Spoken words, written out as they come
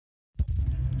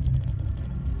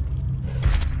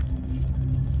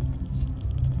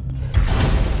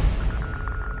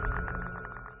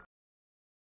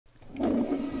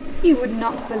You would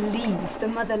not believe the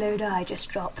motherload I just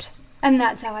dropped. And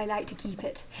that's how I like to keep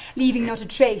it, leaving not a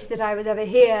trace that I was ever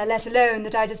here, let alone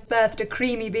that I just birthed a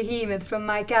creamy behemoth from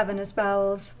my cavernous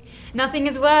bowels. Nothing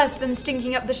is worse than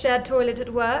stinking up the shared toilet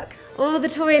at work, or the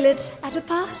toilet at a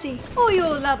party, or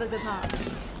your lover's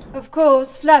apartment. Of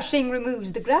course, flushing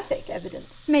removes the graphic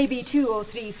evidence. Maybe 2 or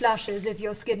 3 flushes if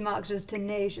your skid marks are as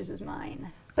tenacious as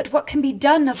mine. But what can be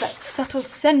done of that subtle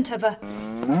scent of a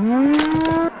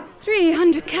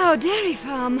 300-cow dairy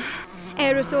farm?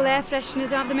 Aerosol air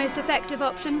fresheners aren't the most effective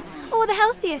option, or the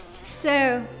healthiest.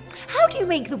 So, how do you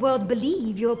make the world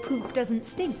believe your poop doesn't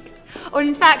stink? Or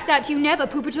in fact that you never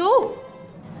poop at all?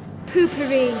 Poo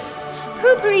Pourri.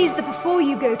 Poo Pourri is the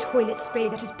before-you-go toilet spray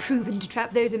that is proven to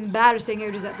trap those embarrassing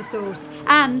odours at the source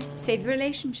and save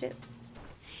relationships.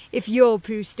 If your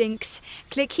poo stinks,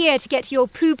 click here to get your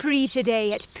Poo Pourri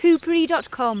today at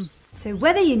poopourri.com. So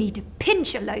whether you need to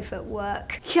pinch a loaf at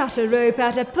work, cut a rope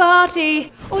at a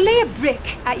party, or lay a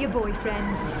brick at your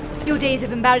boyfriend's, your days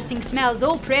of embarrassing smells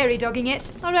or prairie dogging it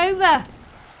are over.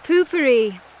 Poo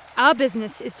Pourri. Our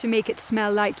business is to make it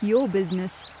smell like your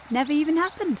business never even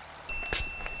happened.